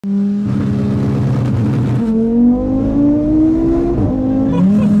Are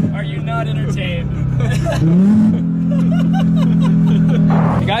you not entertained?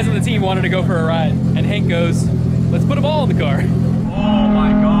 The guys on the team wanted to go for a ride, and Hank goes, let's put them all in the car. Oh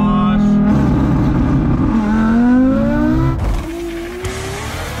my gosh.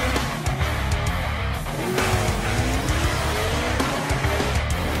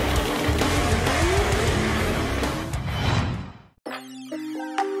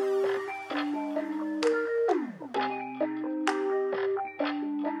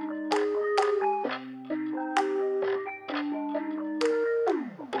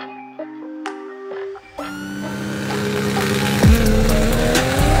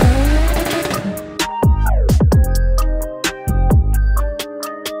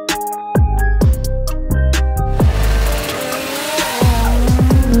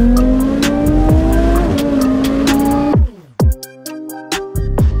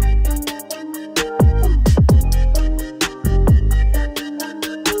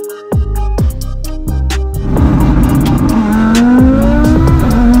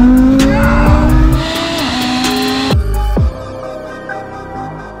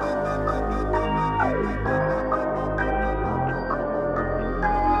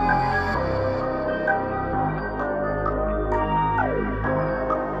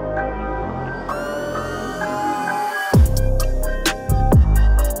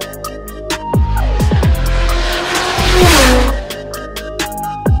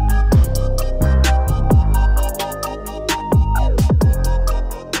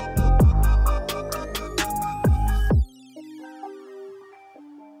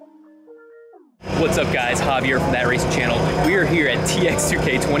 What's up guys, Javier from That Racing Channel. We are here at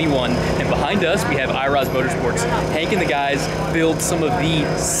TX2K21 and behind us we have IROZ Motorsports. Hank and the guys build some of the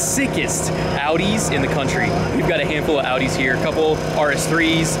sickest Audis in the country. We've got a handful of Audis here, a couple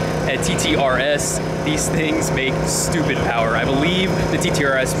RS3s, a TTRS. These things make stupid power. I believe the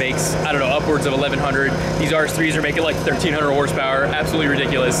TTRS makes, I don't know, upwards of 1100. These RS3s are making like 1300 horsepower. Absolutely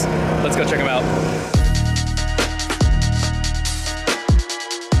ridiculous. Let's go check them out.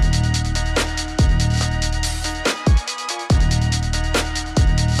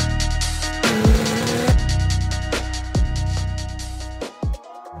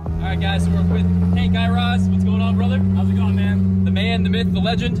 Guys, so we're with Hank IROZ. What's going on, brother? How's it going, man? The man, the myth, the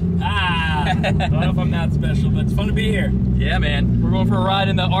legend. I don't know if I'm that special, but it's fun to be here. Yeah, man. We're going for a ride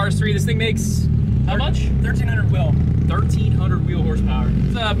in the RS3. This thing makes how much? 1300 wheel. 1300 wheel horsepower.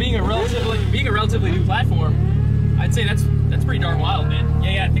 Being a relatively new platform, I'd say that's pretty darn wild, man.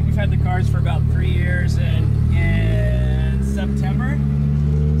 Yeah, I think we've had the cars for about 3 years, and in September,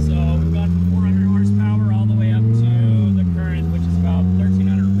 so we've gone from 400 horsepower all the way up to the current, which is about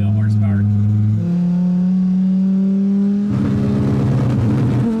 1300 wheel horsepower.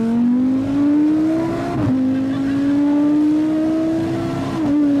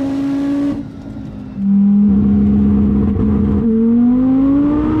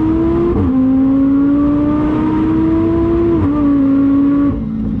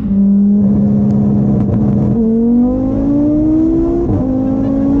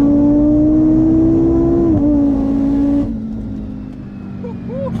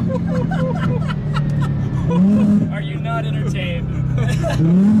 Are you not entertained?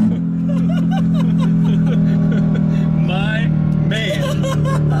 My man.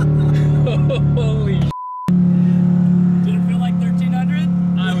 Holy shit. Did it feel like 1300?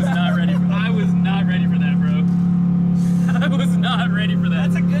 I was not ready for that, bro. I was not ready for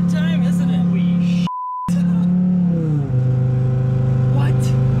that. That's a good time, isn't it? Holy shit. What?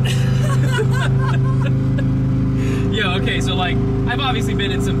 Yeah, okay, so like, I've obviously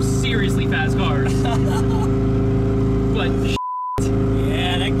been in some seriously fast cars. But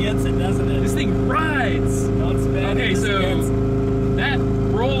yeah, that gets it, doesn't it? this thing rides. Don't spin. Okay, so that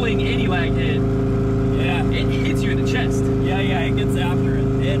rolling Antilag hit, yeah, it hits you in the chest. yeah, it gets after it.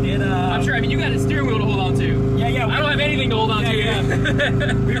 I'm sure, I mean, you got a steering wheel to hold on to. Yeah. I don't have anything to hold on to.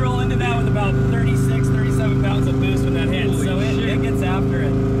 Yeah. We roll into that with about 36, 37 pounds of boost when that hits, Holy so it gets after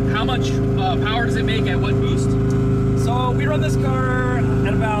it. How much power does it make at what boost? So we run this car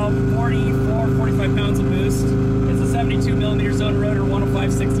at about 44, 45 pounds of boost. It's a 72 millimeter zone rotor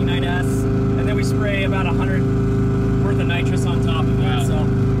 105/69S, and then we spray about 100 worth of nitrous on top of it. Wow. So,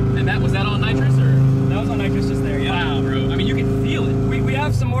 And was that on nitrous or? that was on nitrous just there. Yeah. Wow, bro. I mean, you can feel it. We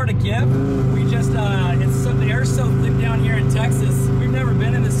have some more to give. We just the air's so thick down here in Texas. We've never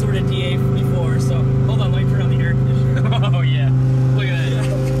been in this sort of DA before. So hold on, let me turn on the air conditioner. Oh yeah. Look at that.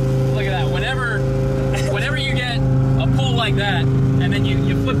 Look at that. Whenever you get a pull like that, and then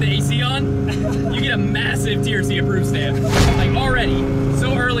you flip the AC on, you get a massive TRC approved stamp. Like already,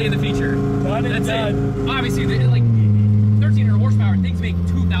 so early that's it. Obviously, like 1,300 horsepower. Things make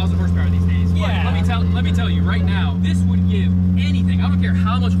 2,000 horsepower these days. Yeah. But let me tell you right now, this would give anything. I don't care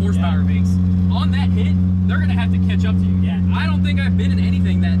how much horsepower it makes. On that hit, they're gonna have to catch up to you. Yeah. I don't think I've been in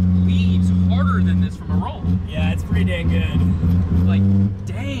anything that leaves harder than this from a roll. Yeah, it's pretty dang good. Like,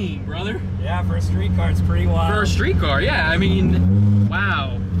 dang, brother. Yeah, for a street car, it's pretty wild. For a street car, yeah. I mean,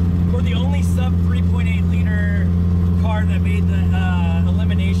 wow. We're the only sub 3.8 liter car that made the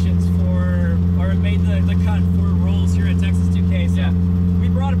eliminations for, or made the cut for rolls here at Texas 2K. So yeah. We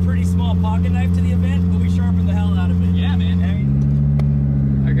brought a pretty small pocket knife to the event, but we sharpened the hell out of it. Yeah, man.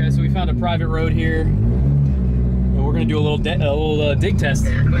 Okay, so we found a private road here. And we're gonna do a little dig test.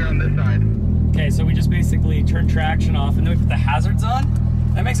 Okay, you're clear on this side. Okay, so we just basically turn traction off and then we put the hazards on.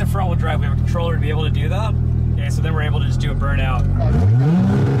 That makes it front wheel drive. We have a controller to be able to do that. Okay, so then we're able to just do a burnout.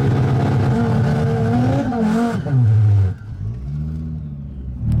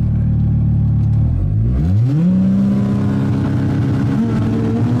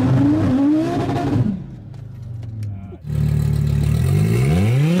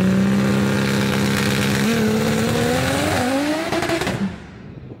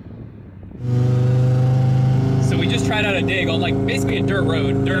 Tried out a dig on like basically a dirt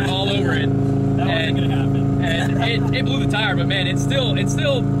road, dirt all over it. That wasn't gonna happen. And it blew the tire, but man, it moves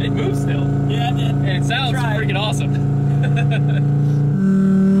still. Yeah, it did. And it sounds freaking awesome.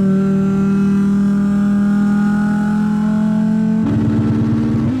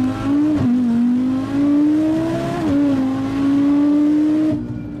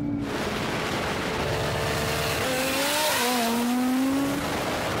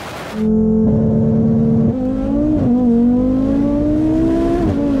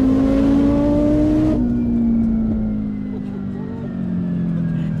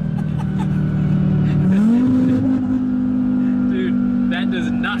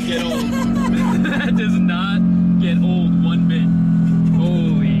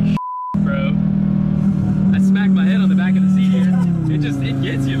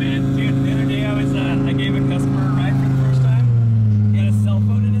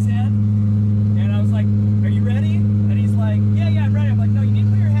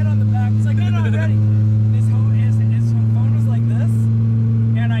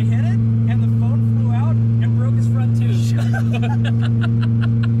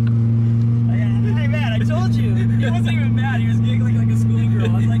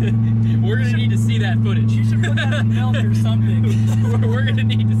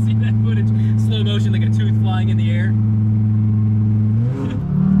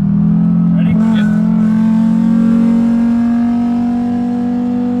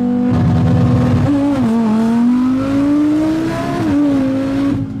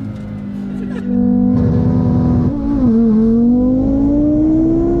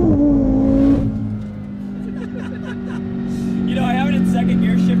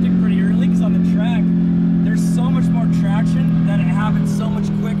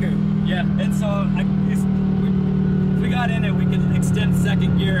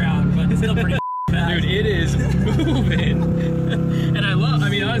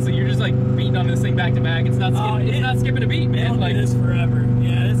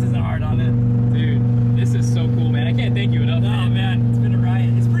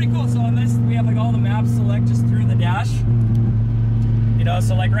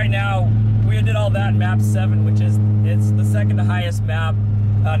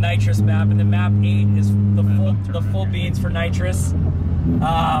 Nitrous map, and then map 8 is the full beans for nitrous.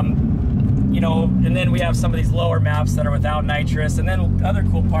 You know, and then we have some of these lower maps that are without nitrous. And then the other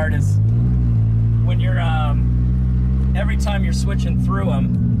cool part is when you're every time you're switching through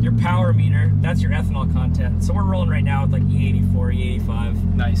them, your power meter, that's your ethanol content. So we're rolling right now with like E84,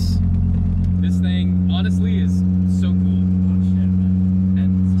 E85. Nice. This thing honestly is so cool. Oh shit, man. And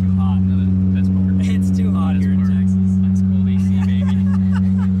it's too hot. That's part. It's too hot here in Texas. Ice cold AC, baby.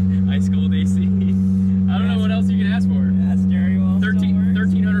 Ice cold AC. I don't know what else you can ask for. Yeah, steering wheel.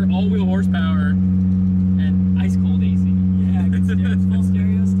 1,300 all-wheel horsepower and ice cold AC. Yeah, good stereo, full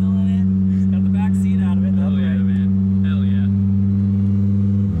stereo still in it. Just got the back seat out of it. Hell yeah, man. Hell yeah.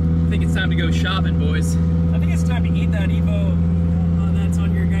 I think it's time to go shopping, boys. I think it's time to eat that Evo. That's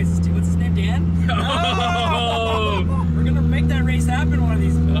on your guys' team. What's his name, Dan? Oh! We're gonna make that race happen one of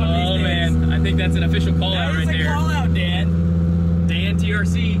these days. Man, I think that's an official call out right there. That's a call out, Dan. Dan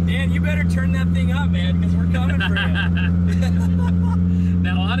TRC. Dan, you better turn that thing up, man, because we're coming for you.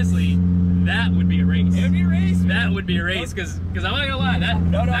 Now, honestly, That would be a race. It would be a race, man. That would be a race, because I'm not gonna lie,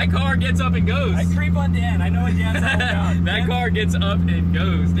 that car gets up and goes. I creep on Dan. I know what Dan's all about. That car gets up and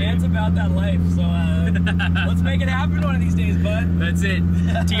goes, dude. Dan's about that life, so let's make it happen one of these days, bud. That's it.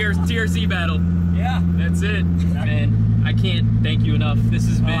 TRC battle. Yeah. That's it. Man, I can't thank you enough. This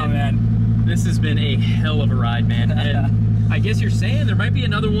has been a hell of a ride, man. And I guess you're saying there might be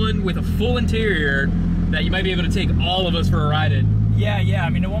another one with a full interior that you might be able to take all of us for a ride in. Yeah. I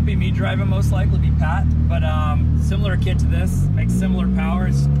mean, it won't be me driving, most likely be Pat, but similar kit to this, makes similar power.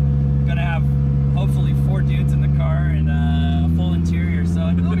 It's gonna have hopefully 4 dudes in the car and a full interior, so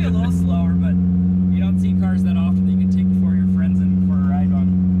it will be a little slower, but you don't see cars that often that you can take 4 of your friends in for a ride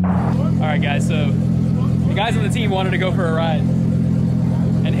on. All right, guys, so the guys on the team wanted to go for a ride,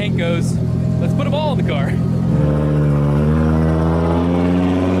 and Hank goes, let's put them all in the car.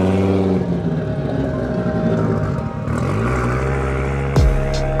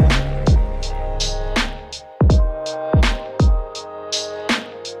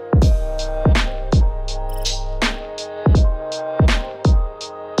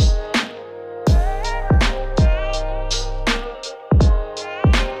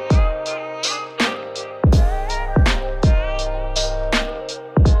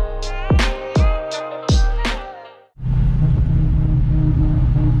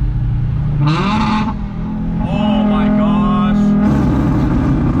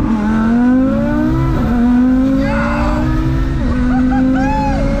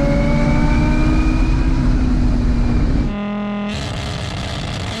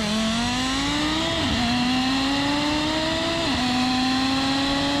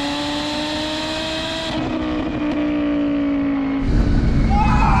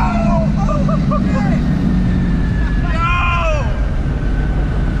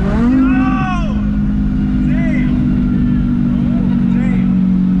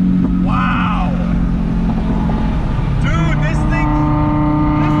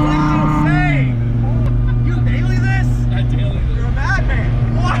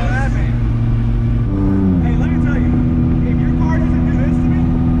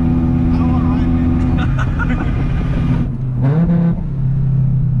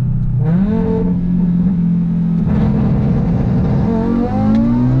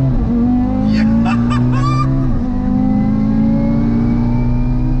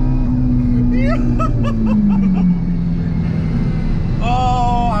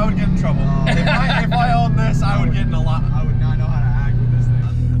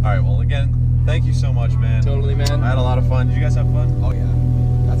 Thank you so much, man. Totally, man. I had a lot of fun. Did you guys have fun? Oh, yeah.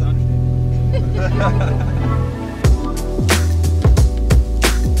 That's an understatement.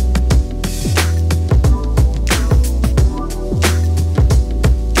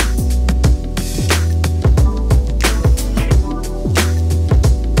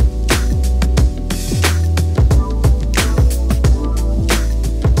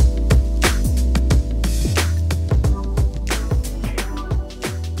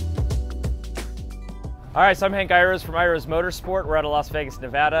 All right, so I'm Hank IROZ from IROZ Motorsport. We're out of Las Vegas,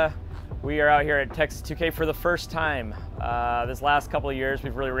 Nevada. We are out here at Texas 2K for the first time. This last couple of years,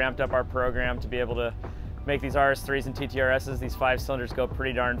 we've really ramped up our program to be able to make these RS3s and TTRSs, these 5-cylinders, go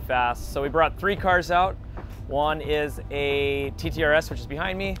pretty darn fast. So we brought 3 cars out. One is a TTRS, which is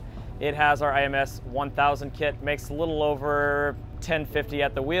behind me. It has our IMS 1000 kit, makes a little over 1050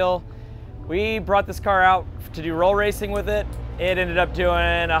 at the wheel. We brought this car out to do roll racing with it. It ended up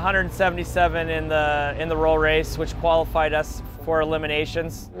doing 177 in the roll race, which qualified us for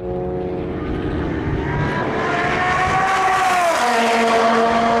eliminations.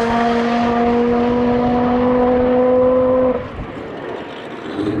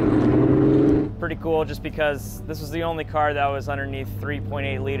 Pretty cool, just because this was the only car that was underneath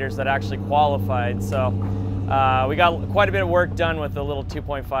 3.8 liters that actually qualified. So we got quite a bit of work done with the little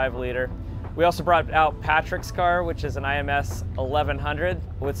 2.5 liter. We also brought out Patrick's car, which is an IMS 1100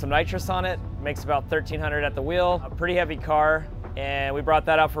 with some nitrous on it. Makes about 1300 at the wheel. A pretty heavy car, and we brought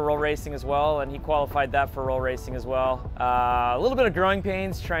that out for roll racing as well, and he qualified that for roll racing as well. A little bit of growing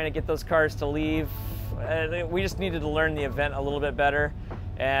pains trying to get those cars to leave. We just needed to learn the event a little bit better,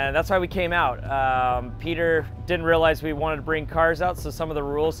 and that's why we came out. Peter didn't realize we wanted to bring cars out, so some of the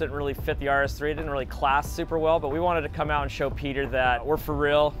rules didn't really fit the RS3. It didn't really class super well, but we wanted to come out and show Peter that we're for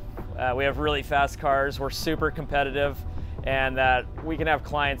real. We have really fast cars, we're super competitive, and that we can have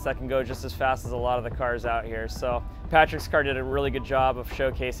clients that can go just as fast as a lot of the cars out here. So Patrick's car did a really good job of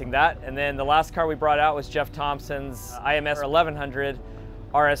showcasing that. And then the last car we brought out was Jeff Thompson's IMS 1100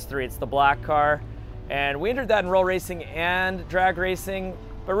 RS3. It's the black car. And we entered that in roll racing and drag racing.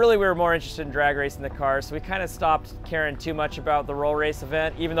 But really we were more interested in drag racing the car, so we kind of stopped caring too much about the roll race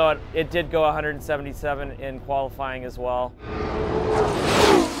event, even though it did go 177 in qualifying as well.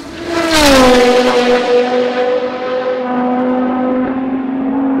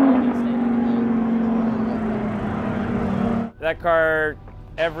 That car,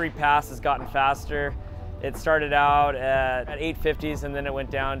 every pass has gotten faster. It started out at 850s and then it went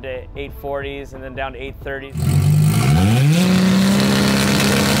down to 840s and then down to 830s.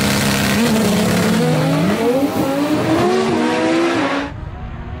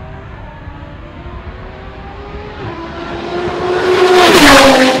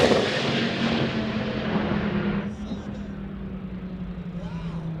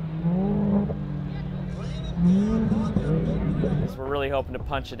 We're really hoping to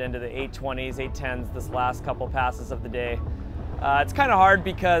punch it into the 820s, 810s this last couple passes of the day. It's kind of hard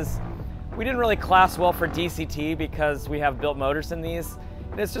because we didn't really class well for DCT because we have built motors in these.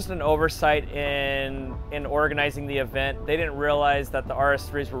 And it's just an oversight in organizing the event. They didn't realize that the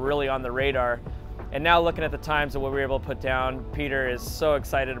RS3s were really on the radar. And now looking at the times of what we were able to put down, Peter is so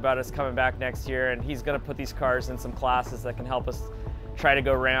excited about us coming back next year, and he's going to put these cars in some classes that can help us try to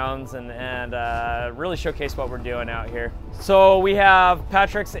go rounds and really showcase what we're doing out here. So we have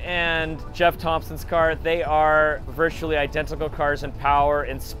Patrick's and Jeff Thompson's car. They are virtually identical cars in power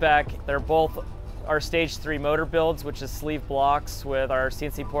and spec. They're both our stage 3 motor builds, which is sleeve blocks with our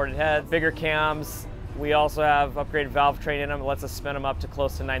CNC ported heads, bigger cams. We also have upgraded valve train in them. It lets us spin them up to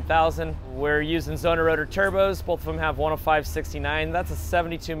close to 9,000. We're using Zona rotor turbos. Both of them have 105/69. That's a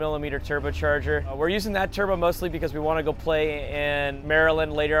 72mm turbocharger. We're using that turbo mostly because we want to go play in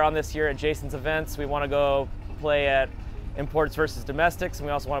Maryland later on this year at Jason's events. We want to go play at imports versus domestics, and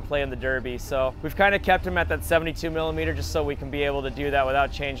we also want to play in the Derby. So we've kind of kept them at that 72mm just so we can be able to do that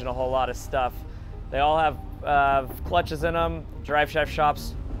without changing a whole lot of stuff. They all have clutches in them. Drive shaft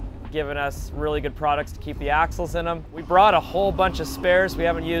shops giving us really good products to keep the axles in them. We brought a whole bunch of spares. We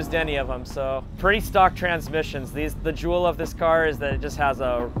haven't used any of them, so pretty stock transmissions. The jewel of this car is that it just has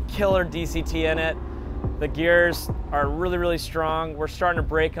a killer DCT in it. The gears are really, really strong. We're starting to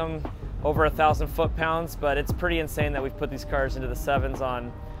break them over 1,000 foot-pounds, but it's pretty insane that we've put these cars into the 7s on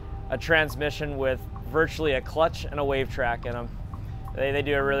a transmission with virtually a clutch and a wave track in them. They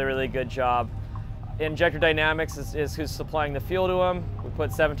do a really, really good job. Injector Dynamics is who's supplying the fuel to them. We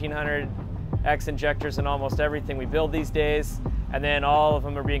put 1700X injectors in almost everything we build these days, and then all of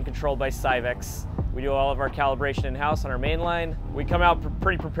them are being controlled by Syvex. We do all of our calibration in-house on our main line. We come out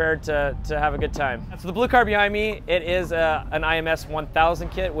pretty prepared to have a good time. So the blue car behind me, it is an IMS 1000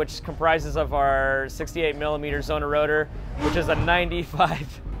 kit, which comprises of our 68mm Zona rotor, which is a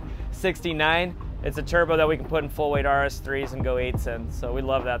 95/69. It's a turbo that we can put in full weight RS3s and go 8s in, so we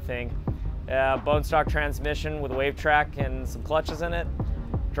love that thing. Bone stock transmission with a wave track and some clutches in it.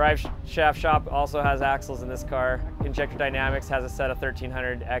 Drive shaft shop also has axles in this car. Injector Dynamics has a set of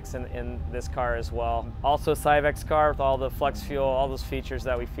 1300X in this car as well. Also a Syvex car with all the flex fuel, all those features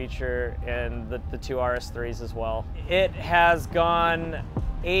that we feature in the 2 RS3s as well. It has gone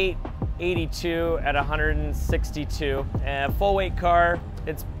 882 at 162. A full weight car,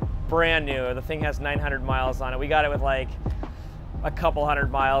 it's brand new. The thing has 900 miles on it. We got it with like a couple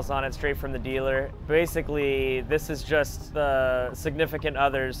hundred miles on it straight from the dealer. Basically, this is just the significant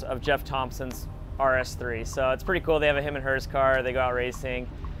others of Jeff Thompson's RS3. So it's pretty cool. They have a him and hers car. They go out racing.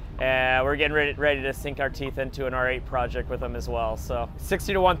 And we're getting ready to sink our teeth into an R8 project with them as well. So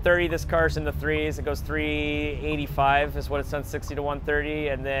 60 to 130, this car's in the 3s. It goes 385 is what it's done 60 to 130.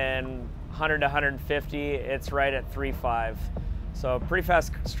 And then 100 to 150, it's right at 3.5. So pretty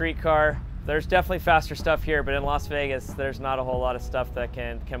fast street car. There's definitely faster stuff here, but in Las Vegas, there's not a whole lot of stuff that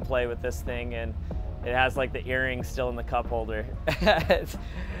can play with this thing, and it has like the earring still in the cup holder.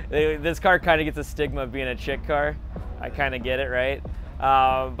 This car kind of gets a stigma of being a chick car. I kind of get it, right?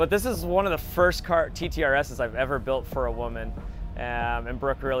 But this is one of the first TTRSs I've ever built for a woman, and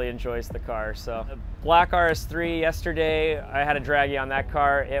Brooke really enjoys the car. So the black RS3 yesterday, I had a draggy on that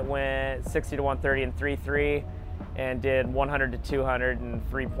car. It went 60 to 130 in 3.3. and did 100 to 200 in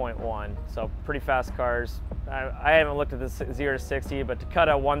 3.1. So pretty fast cars. I haven't looked at the 0 to 60, but to cut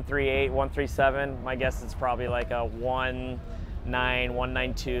a 138, 137, my guess it's probably like a 1.9,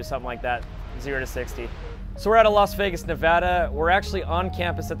 1.92, something like that, 0 to 60. So we're out of Las Vegas, Nevada. We're actually on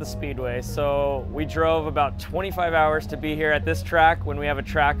campus at the Speedway. So we drove about 25 hours to be here at this track when we have a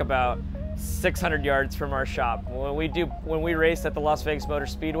track about 600 yards from our shop. When we race at the Las Vegas Motor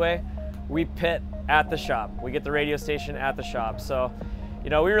Speedway, we pit at the shop. We get the radio station at the shop. So, you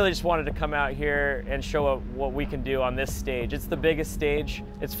know, we really just wanted to come out here and show what we can do on this stage. It's the biggest stage.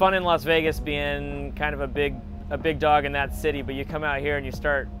 It's fun in Las Vegas being kind of a big a big dog in that city, but you come out here and you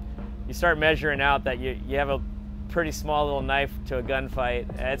start measuring out that you have a pretty small little knife to a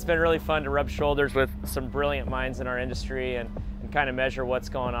gunfight. It's been really fun to rub shoulders with some brilliant minds in our industry and kind of measure what's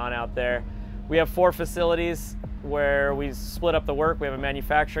going on out there. We have 4 facilities where we split up the work. We have a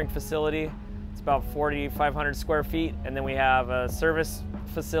manufacturing facility. It's about 4,500 square feet. And then we have a service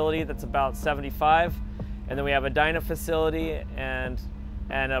facility that's about 75. And then we have a dyno facility and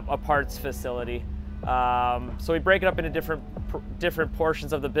a parts facility. So we break it up into different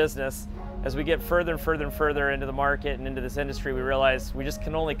portions of the business. As we get further and further and further into the market and into this industry, we realize we just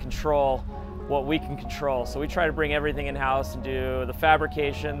can only control what we can control. So we try to bring everything in-house and do the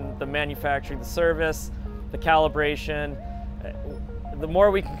fabrication, the manufacturing, the service, the calibration. The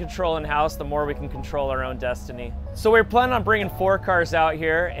more we can control in-house, the more we can control our own destiny. So we're planning on bringing 4 cars out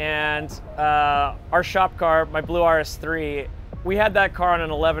here, and our shop car, my blue RS3, we had that car on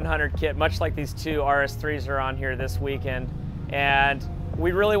an 1100 kit, much like these 2 RS3s are on here this weekend. And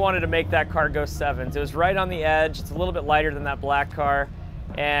we really wanted to make that car go 7s. It was right on the edge. It's a little bit lighter than that black car.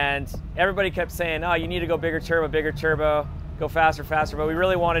 And everybody kept saying, oh, you need to go bigger turbo, go faster, faster. But we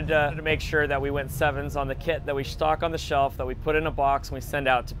really wanted to make sure that we went 7s on the kit that we stock on the shelf, that we put in a box and we send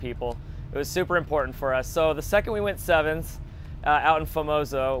out to people. It was super important for us. So the second we went 7s out in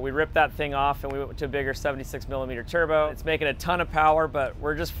Famoso, we ripped that thing off and we went to a bigger 76mm turbo. It's making a ton of power, but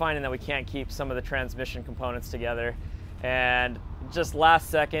we're just finding that we can't keep some of the transmission components together. And just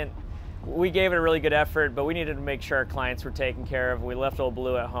last second, we gave it a really good effort, but we needed to make sure our clients were taken care of. We left old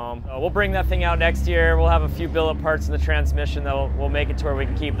Blue at home. We'll bring that thing out next year. We'll have a few billet parts in the transmission that we'll make it to where we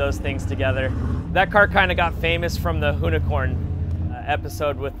can keep those things together. That car kind of got famous from the Unicorn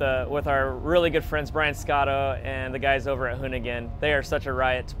episode with our really good friends Brian Scotto and the guys over at Hoonigan. They are such a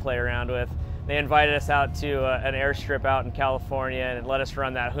riot to play around with. They invited us out to an airstrip out in California and let us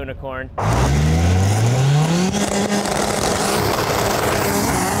run that Unicorn.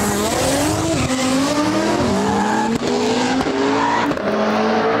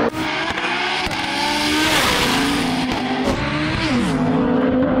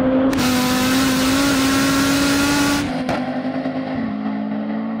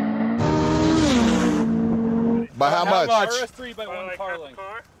 By how much? RS3 by 1 car length.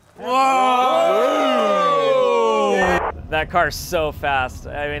 Whoa! That car's so fast.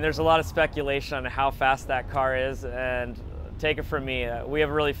 I mean, there's a lot of speculation on how fast that car is, and take it from me, we have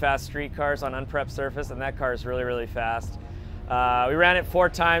really fast street cars on unprepped surface, and that car is really, really fast. We ran it 4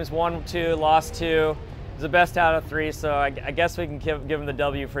 times, won 2, lost 2. It was the best out of 3, so I guess we can give him the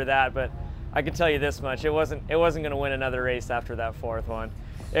W for that, but I can tell you this much, it wasn't going to win another race after that 4th one.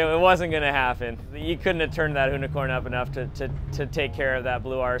 It wasn't going to happen. You couldn't have turned that Unicorn up enough to take care of that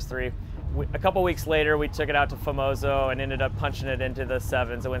blue RS3. A couple weeks later, we took it out to Famoso and ended up punching it into the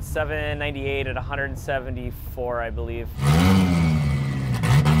 7s. It went 798 at 174, I believe.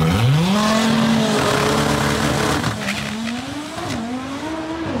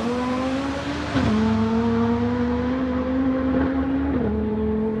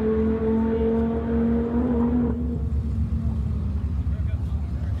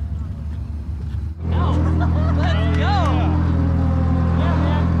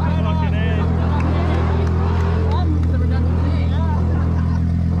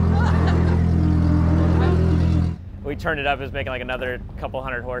 We turned it up, it was making like another couple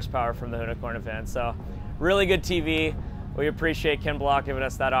hundred horsepower from the Unicorn event. So really good TV. We appreciate Ken Block giving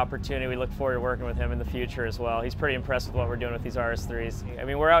us that opportunity. We look forward to working with him in the future as well. He's pretty impressed with what we're doing with these RS3s. I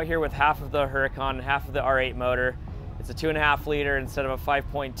mean, we're out here with half of the Huracan and half of the R8 motor. It's a 2.5 liter instead of a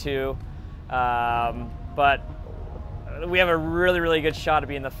 5.2. But we have a really, really good shot of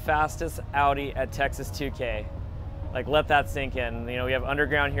being the fastest Audi at Texas 2K. Like, let that sink in. You know, we have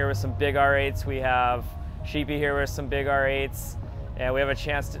Underground here with some big R8s. We have Sheepy here with some big R8s, and we have a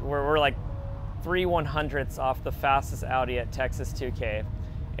chance to, we're like 3/100ths off the fastest Audi at Texas 2K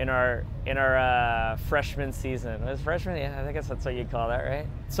in our freshman season. Was freshman? Yeah, I guess that's what you'd call that, right?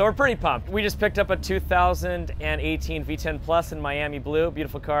 So we're pretty pumped. We just picked up a 2018 V10 Plus in Miami Blue,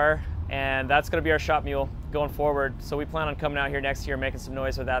 beautiful car, and that's going to be our shop mule going forward. So we plan on coming out here next year, making some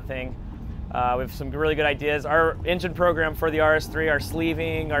noise with that thing. We have some really good ideas. Our engine program for the RS3, our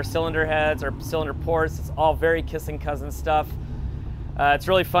sleeving, our cylinder heads, our cylinder ports, it's all very kissing cousin stuff. It's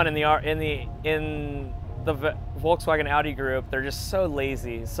really fun in the Volkswagen Audi group. They're just so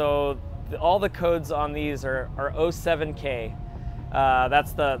lazy. So all the codes on these are 07K.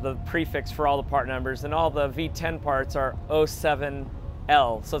 That's the prefix for all the part numbers, and all the V10 parts are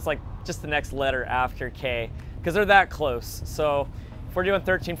 07L. So it's like just the next letter after K, because they're that close. So if we're doing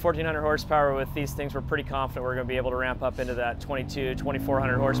 1,400 horsepower with these things, we're pretty confident we're going to be able to ramp up into that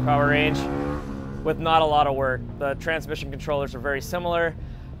 2,400 horsepower range. with not a lot of work. The transmission controllers are very similar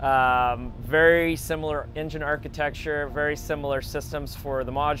engine architecture, very similar systems for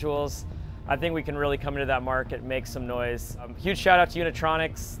the modules. I think we can really come into that market and make some noise. Huge shout out to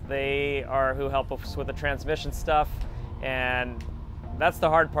Unitronics. They are who help us with the transmission stuff, and that's the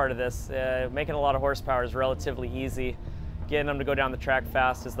hard part of this. Making a lot of horsepower is relatively easy. Getting them to go down the track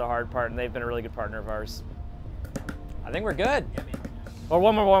fast is the hard part, and they've been a really good partner of ours. I think we're good. Or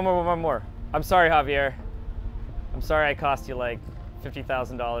one more. I'm sorry, Javier. I'm sorry I cost you like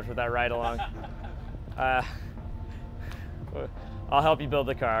 $50,000 with that ride along. I'll help you build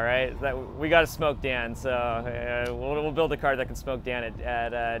the car, all right? We got to smoke Dan, so we'll build a car that can smoke Dan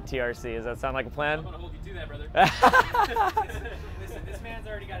at TRC. Does that sound like a plan? I'm gonna hold you to that, brother. Listen, this man's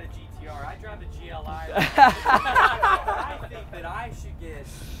already got a GTR. I drive a GLI. I think that I should get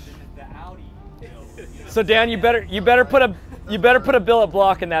the Audi. So Dan, you better put a billet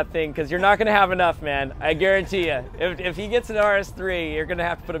block in that thing, because you're not going to have enough, man. I guarantee you. If he gets an RS3, you're going to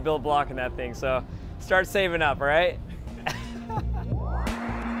have to put a billet block in that thing. So start saving up, all right?